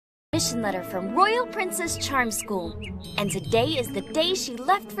admission letter from Royal Princess Charm School, and today is the day she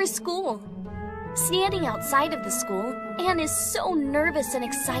left for school. Standing outside of the school, Anne is so nervous and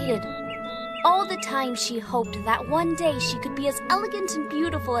excited. All the time she hoped that one day she could be as elegant and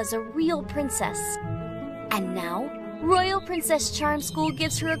beautiful as a real princess. And now, Royal Princess Charm School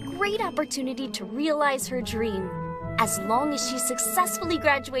gives her a great opportunity to realize her dream. As long as she successfully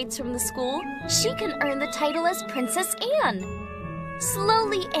graduates from the school, she can earn the title as Princess Anne.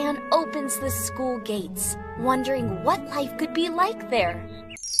 Slowly, Anne opens the school gates, wondering what life could be like there.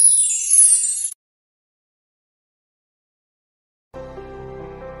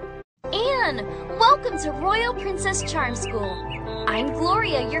 Anne, welcome to Royal Princess Charm School. I'm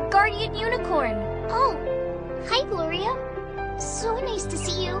Gloria, your guardian unicorn. Oh, hi Gloria. So nice to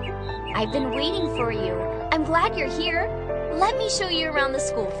see you. I've been waiting for you. I'm glad you're here. Let me show you around the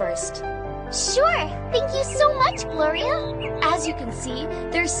school first. Sure, thank you so much, Gloria. As you can see,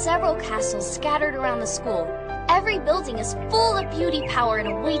 there's several castles scattered around the school. Every building is full of beauty power and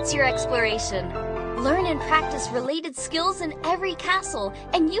awaits your exploration. Learn and practice related skills in every castle,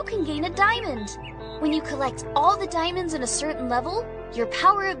 and you can gain a diamond. When you collect all the diamonds in a certain level, your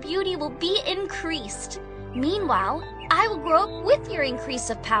power of beauty will be increased. Meanwhile, I will grow up with your increase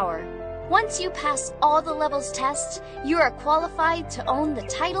of power. Once you pass all the levels tests, you are qualified to own the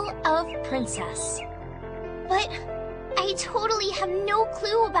title of princess. But I totally have no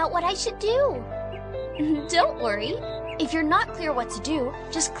clue about what I should do. Don't worry. If you're not clear what to do,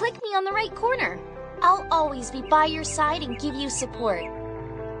 just click me on the right corner. I'll always be by your side and give you support.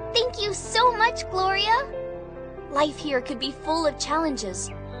 Thank you so much, Gloria. Life here could be full of challenges.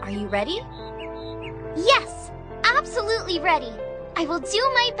 Are you ready? Yes, absolutely ready. I will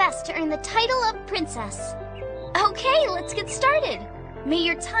do my best to earn the title of princess. Okay, let's get started. May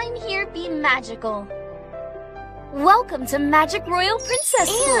your time here be magical. Welcome to Magic Royal Princess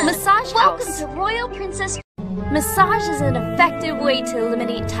School Massage House. Welcome to Royal Princess. Massage is an effective way to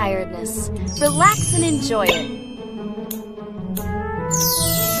eliminate tiredness. Relax and enjoy it.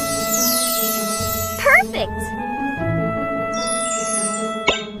 Perfect!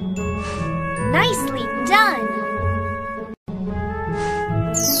 Nicely done!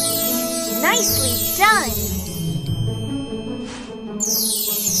 Nicely done!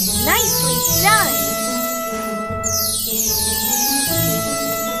 Nicely done!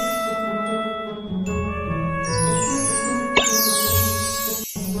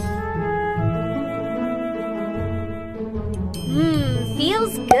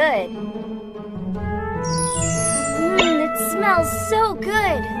 Feels good. It smells so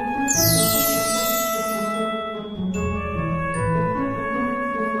good.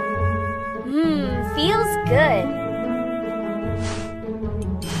 Feels good.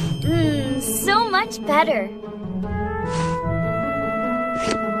 So much better.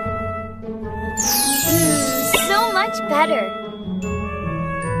 So much better.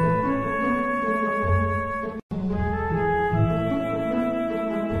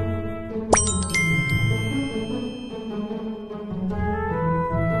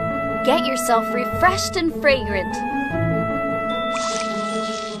 Get yourself refreshed and fragrant.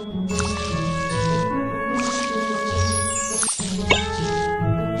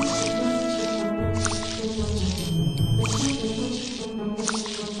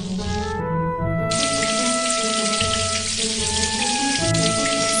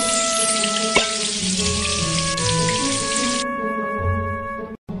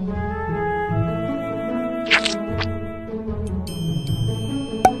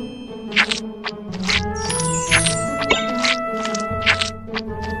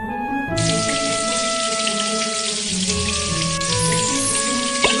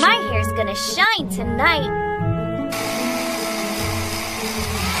 Gonna shine tonight.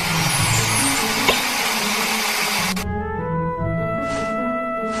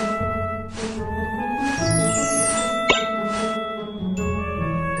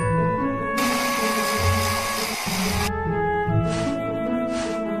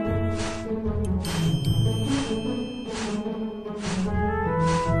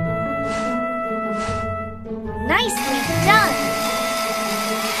 Nicely done.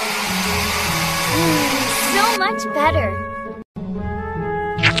 So much better.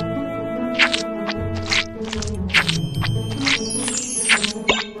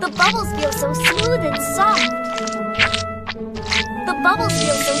 The bubbles feel so smooth and soft. The bubbles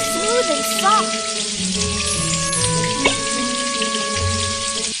feel so smooth and soft.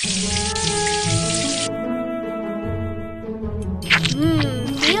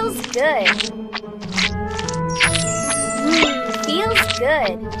 Feels good. Feels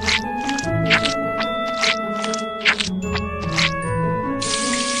good.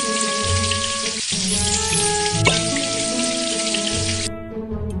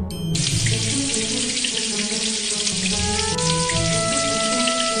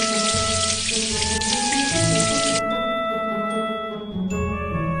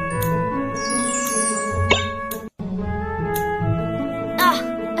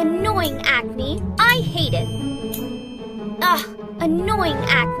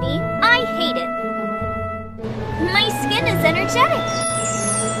 energetic.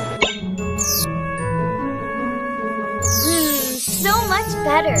 So much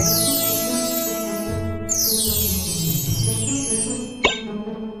better.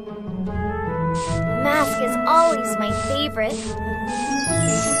 Mask is always my favorite.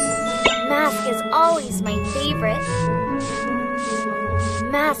 Mask is always my favorite.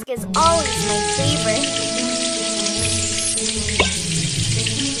 Mask is always my favorite.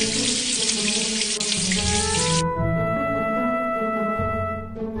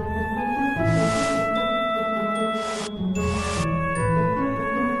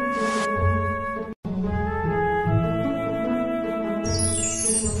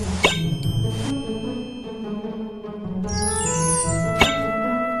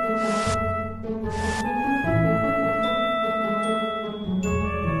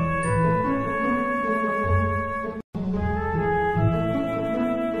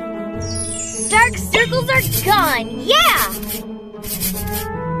 Dark circles are gone. Yeah!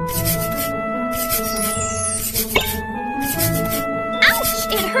 Ouch!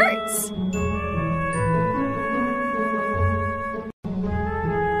 It hurts.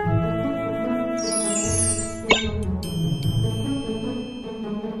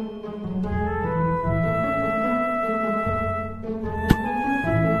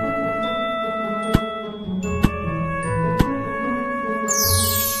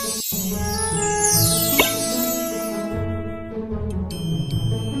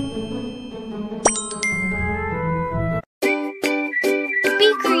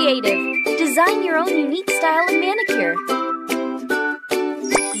 Design your own unique style of manicure.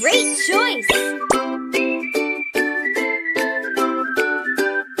 Great choice!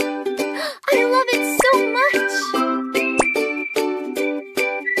 I love it so much!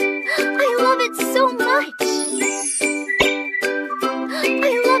 I love it so much! I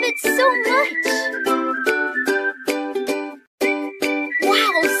love it so much!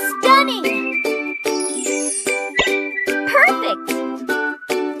 Wow, stunning! Perfect!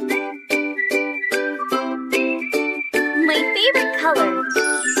 Color.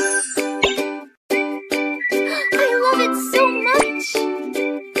 I love it so much!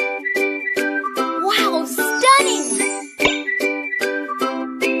 Wow, stunning!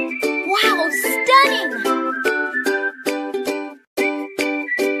 Wow, stunning!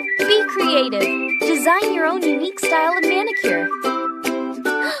 Be creative. Design your own unique style of manicure.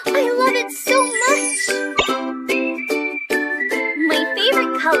 I love it so much! My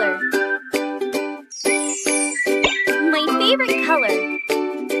favorite color. My favorite color.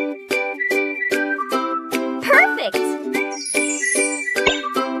 Perfect!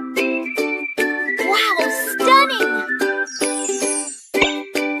 Wow, stunning!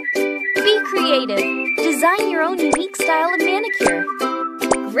 Be creative. Design your own unique style of manicure.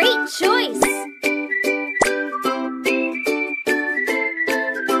 Great choice!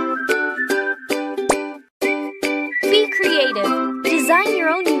 Be creative. Design your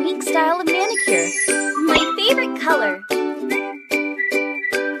own unique style of manicure. My favorite color.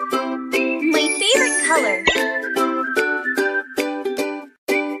 My favorite color.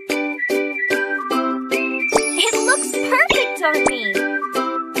 It looks perfect on me!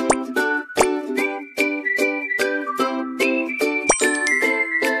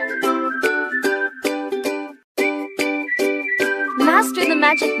 Master the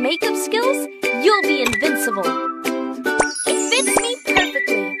magic makeup skills, you'll be invincible. It fits me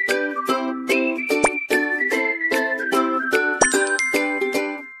perfectly.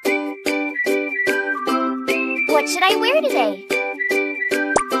 What should I wear today?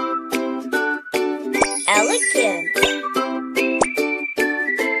 Elegant.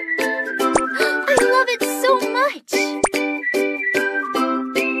 I love it so much.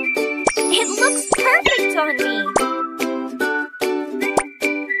 It looks perfect on me.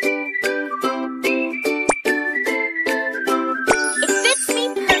 It fits me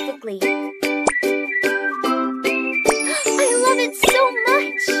perfectly. I love it so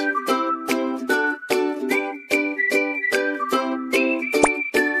much.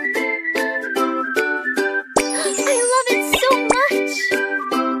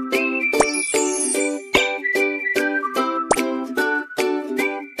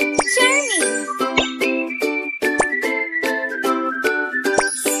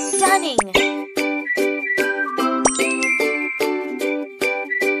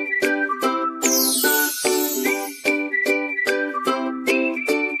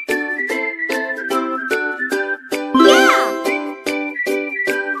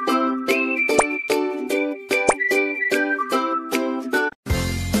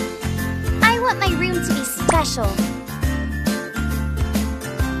 special.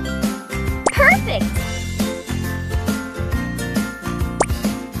 Perfect!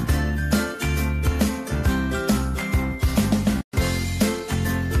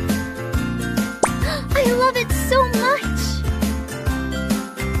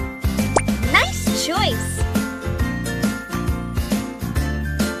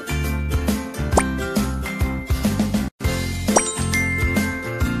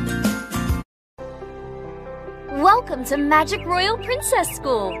 Welcome to Magic Royal Princess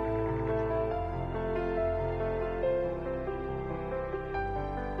School.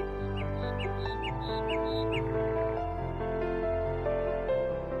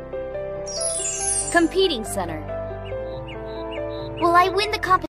 Competing Center. Will I win the competition?